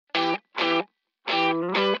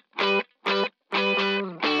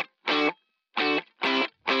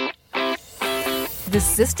The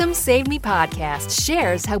System Saved Me podcast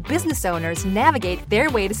shares how business owners navigate their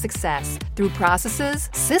way to success through processes,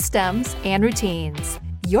 systems, and routines.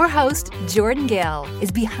 Your host, Jordan Gill, is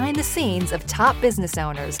behind the scenes of top business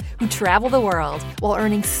owners who travel the world while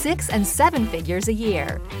earning 6 and 7 figures a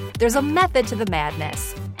year. There's a method to the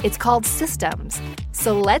madness. It's called systems.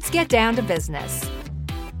 So let's get down to business.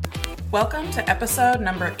 Welcome to episode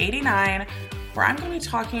number 89, where I'm going to be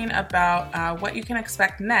talking about what you can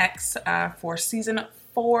expect next for season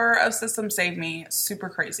 4 of System Saved Me. Super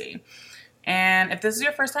crazy. And if this is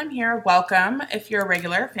your first time here, welcome. If you're a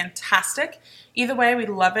regular, fantastic. Either way, we'd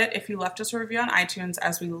love it if you left us a review on iTunes,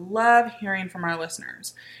 as we love hearing from our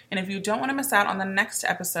listeners. And if you don't want to miss out on the next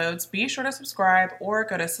episodes, be sure to subscribe or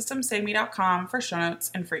go to systemsaveme.com for show notes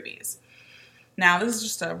and freebies. Now, this is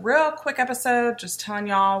just a real quick episode, just telling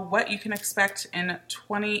y'all what you can expect in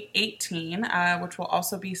 2018, which will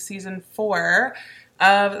also be season 4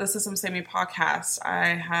 of the System Saved Me podcast.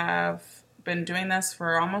 I have been doing this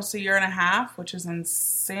for almost 1.5 years, which is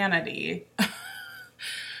insanity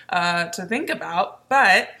to think about.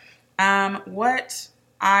 But what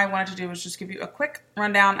I wanted to do was just give you a quick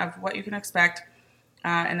rundown of what you can expect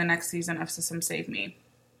in the next season of System Saved Me.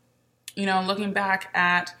 You know, looking back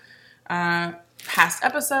at past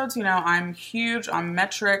episodes, you know, I'm huge on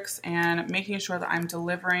metrics and making sure that I'm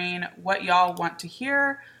delivering what y'all want to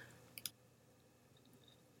hear.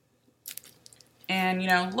 And, you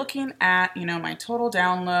know, looking at, you know, my total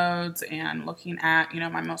downloads and looking at, you know,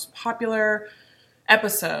 my most popular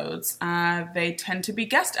episodes, they tend to be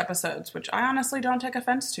guest episodes, which I honestly don't take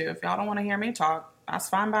offense to. If y'all don't want to hear me talk, that's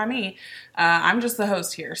fine by me. I'm just the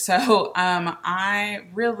host here. So I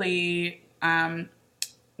really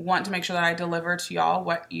want to make sure that I deliver to y'all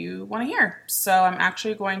what you want to hear. So I'm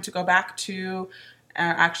actually going to go back to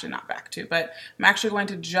I'm actually going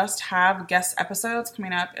to just have guest episodes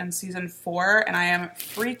coming up in season 4, and I am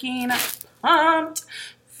freaking pumped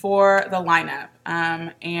for the lineup.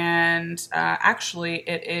 Actually,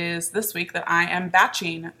 it is this week that I am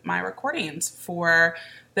batching my recordings for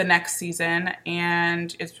the next season,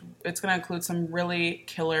 and it's going to include some really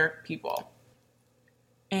killer people.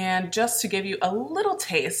 And just to give you a little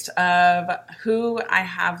taste of who I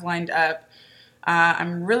have lined up,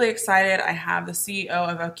 I'm really excited. I have the CEO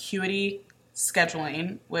of Acuity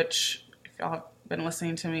Scheduling, which if y'all have been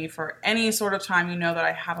listening to me for any sort of time, you know that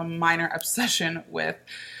I have a minor obsession with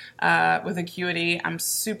Acuity. I'm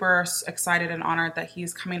super excited and honored that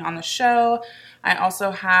he's coming on the show. I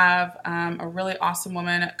also have a really awesome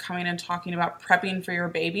woman coming and talking about prepping for your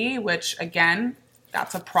baby, which again,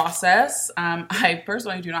 that's a process. I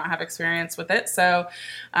personally do not have experience with it. So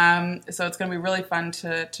it's going to be really fun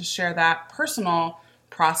to share that personal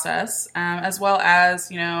process, as well as,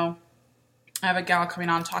 you know, I have a gal coming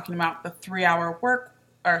on talking about the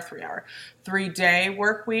 3-day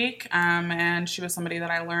work week. And she was somebody that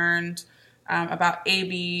I learned about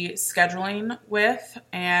A/B scheduling with.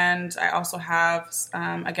 And I also have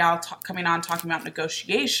a gal coming on talking about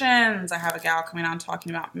negotiations. I have a gal coming on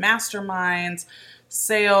talking about masterminds,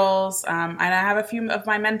 sales, and I have a few of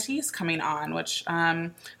my mentees coming on, which I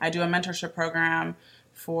do a mentorship program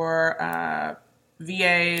for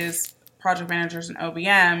VAs, project managers, and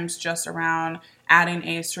OBMs just around adding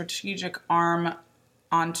a strategic arm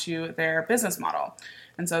onto their business model.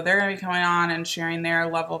 And so they're going to be coming on and sharing their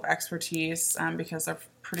level of expertise because they're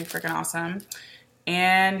pretty freaking awesome.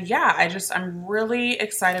 And yeah, I'm really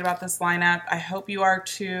excited about this lineup. I hope you are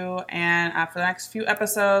too. And for the next few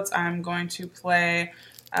episodes, I'm going to play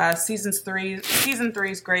season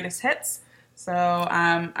 3's greatest hits. So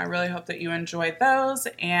I really hope that you enjoyed those.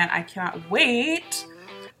 And I cannot wait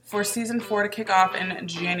for season 4 to kick off in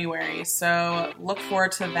January. So look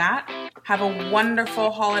forward to that. Have a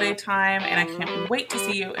wonderful holiday time. And I can't wait to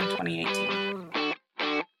see you in 2018.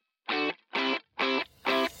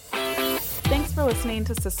 Thanks for listening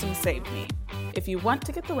to System Saved Me. If you want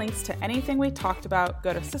to get the links to anything we talked about,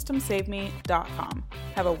 go to systemsaveme.com.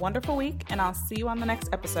 Have a wonderful week, and I'll see you on the next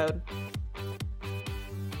episode.